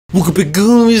Welcome back,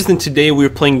 guys, and today we're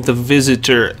playing The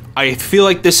Visitor. I feel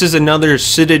like this is another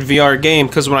seated VR game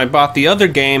because when I bought the other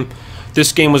game,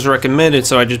 this game was recommended,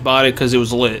 so I just bought it because it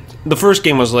was lit. The first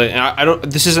game was lit, and I don't.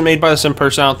 This isn't made by the same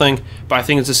person, I don't think, but I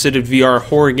think it's a seated VR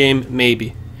horror game,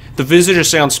 maybe. The Visitor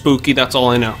sounds spooky. That's all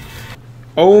I know.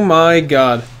 Oh my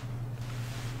god,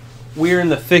 we're in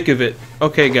the thick of it.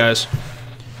 Okay, guys,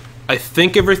 I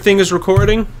think everything is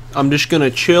recording. I'm just gonna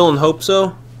chill and hope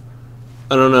so.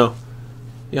 I don't know.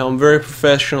 Yeah, I'm very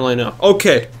professional, I know.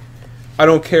 Okay. I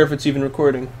don't care if it's even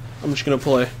recording. I'm just gonna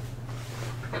play.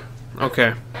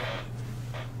 Okay.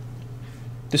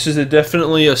 This is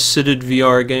definitely a seated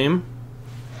VR game.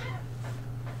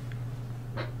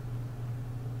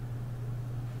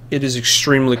 It is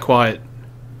extremely quiet.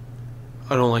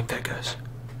 I don't like that, guys.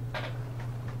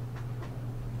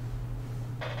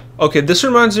 Okay, this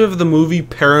reminds me of the movie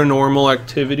Paranormal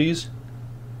Activities.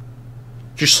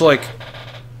 Just like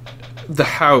the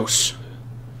house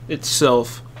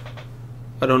itself.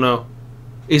 I don't know.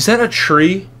 Is that a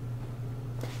tree?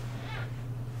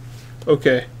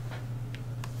 Okay.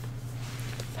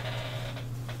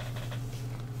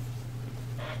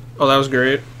 Oh, that was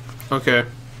great. Okay.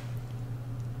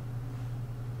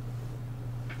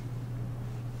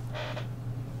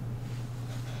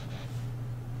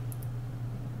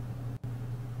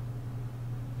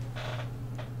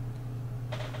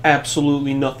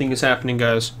 Absolutely nothing is happening,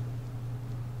 guys.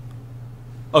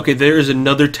 Okay, there is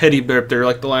another teddy bear up there,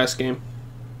 like the last game.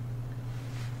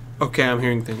 Okay, I'm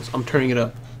hearing things. I'm turning it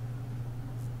up.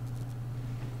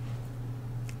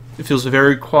 It feels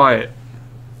very quiet.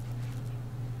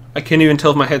 I can't even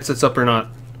tell if my headset's up or not.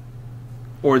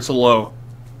 Or it's low.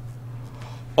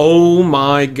 Oh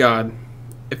my god.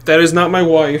 If that is not my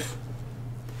wife,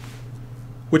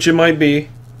 which it might be,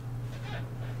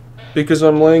 because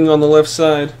I'm laying on the left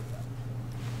side.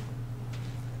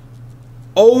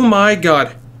 Oh my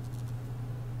god.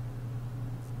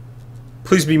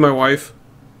 Please be my wife.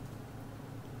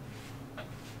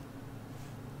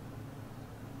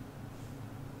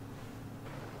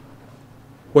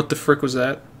 What the frick was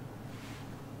that?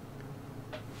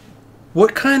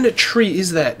 What kind of tree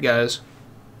is that, guys?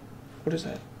 What is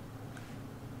that?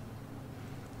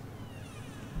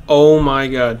 Oh my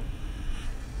god.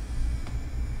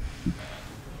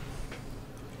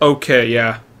 Okay,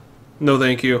 yeah. No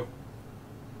thank you.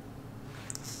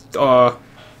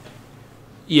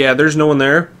 Yeah, there's no one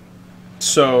there.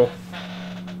 So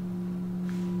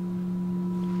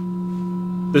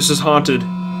this is haunted.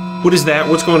 What is that?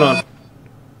 What's going on?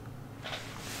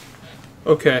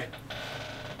 Okay.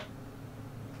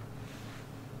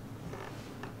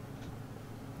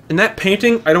 And that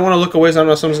painting, I don't want to look away, so I don't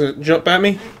know if someone's going to jump at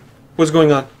me. What's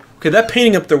going on? Okay, that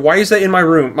painting up there, why is that in my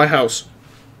room, my house?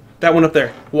 That one up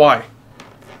there, why?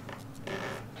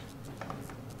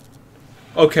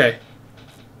 Okay.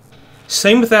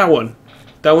 Same with that one.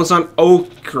 That one's on. Oh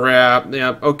crap.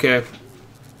 Yeah, okay.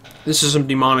 This is some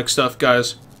demonic stuff,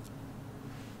 guys.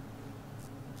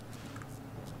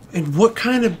 And what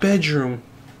kind of bedroom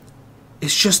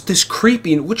is just this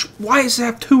creepy? Why does it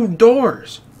have two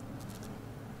doors?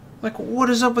 Like, what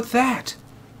is up with that?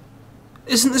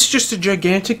 Isn't this just a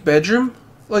gigantic bedroom?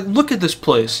 Like, look at this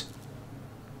place.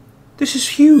 This is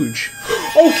huge.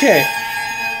 Okay.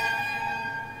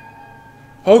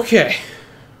 Okay.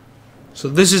 So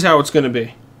this is how it's going to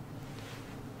be.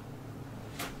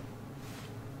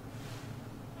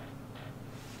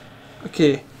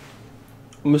 Okay.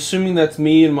 I'm assuming that's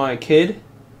me and my kid.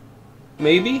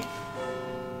 Maybe?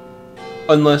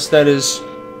 Unless that is...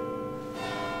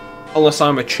 Unless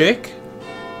I'm a chick?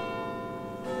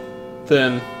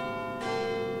 Then...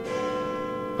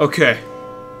 Okay.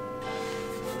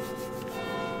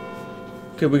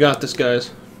 Okay, we got this,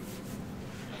 guys.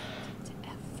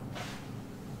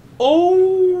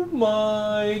 Oh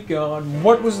my god.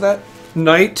 What was that?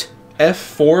 Knight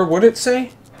F4? What did it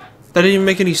say? That didn't even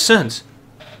make any sense.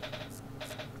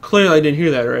 Clearly I didn't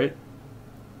hear that, right?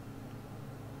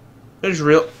 That is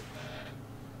real.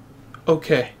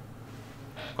 Okay.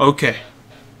 Okay.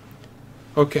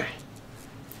 Okay.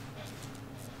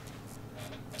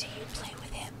 Do you play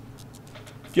with him?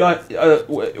 Yeah,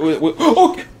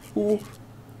 okay.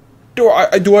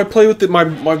 Do I play with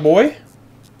my boy?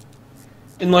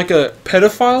 In like a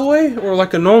pedophile way or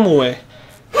like a normal way?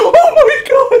 Oh my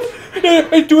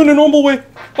god! I do it in a normal way.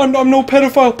 I'm no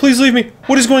pedophile. Please leave me.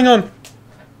 What is going on?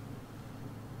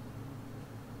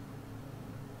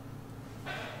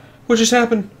 What just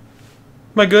happened?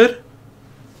 Am I good?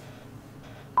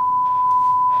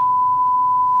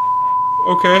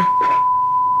 Okay.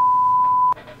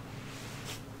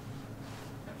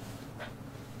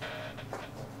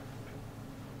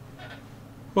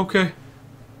 Okay.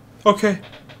 Okay.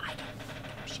 I don't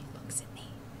like how she looks at me.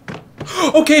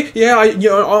 Okay, yeah,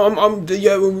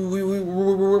 yeah,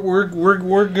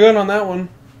 we're good on that one.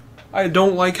 I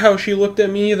don't like how she looked at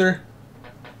me either.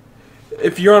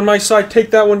 If you're on my side,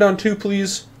 take that one down too,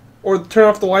 please. Or turn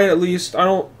off the light at least. I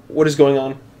don't... What is going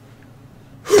on?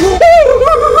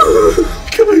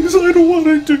 Guys, I don't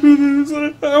want to do this.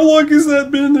 How long has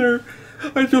that been there?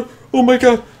 I don't... Oh my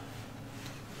god.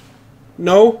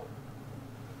 No?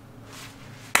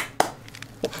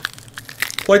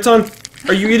 Lights on.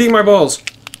 Are you eating my balls?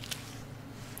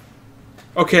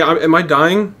 Okay, am I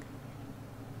dying?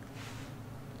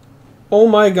 Oh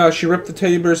my gosh, she ripped the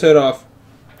teddy bear's head off.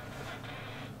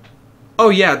 Oh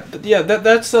yeah,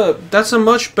 that's a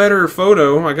much better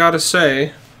photo, I gotta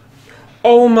say.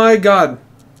 Oh my god.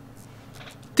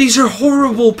 These are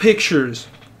horrible pictures.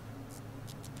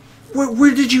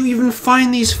 Where did you even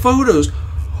find these photos?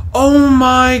 Oh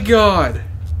my god.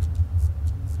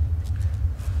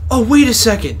 Oh, wait a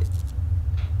second.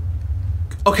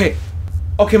 Okay.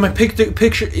 Okay, my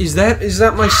picture, is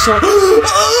that my son?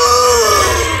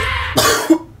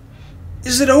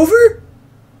 Is it over?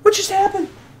 What just happened?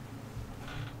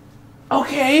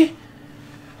 Okay.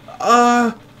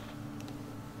 Oh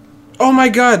my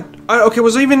god. Okay,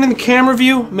 was I even in the camera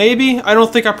view? Maybe? I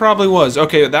don't think I probably was.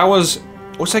 Okay, that was...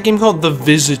 What's that game called? The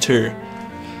Visitor.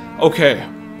 Okay.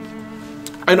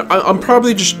 I'm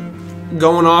probably just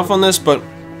going off on this, but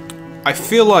I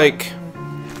feel like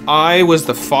I was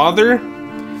the father.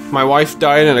 My wife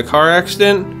died in a car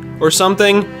accident or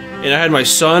something, and I had my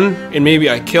son, and maybe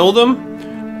I killed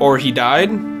him, or he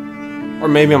died, or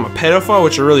maybe I'm a pedophile,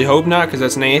 which I really hope not, because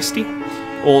that's nasty.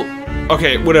 Well,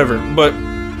 okay, whatever, but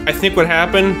I think what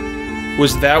happened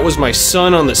was that was my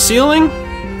son on the ceiling,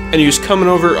 and he was coming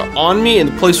over on me, and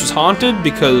the place was haunted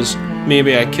because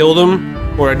maybe I killed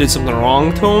him, or I did something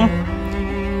wrong to him,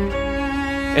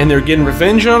 and they're getting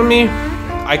revenge on me.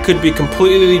 I could be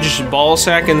completely just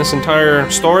ball-sacking this entire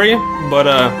story, but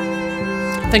I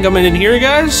think I'm gonna end here,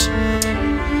 guys.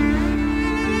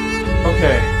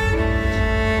 Okay.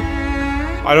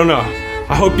 I don't know.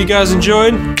 I hope you guys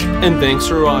enjoyed, and thanks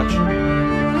for watching.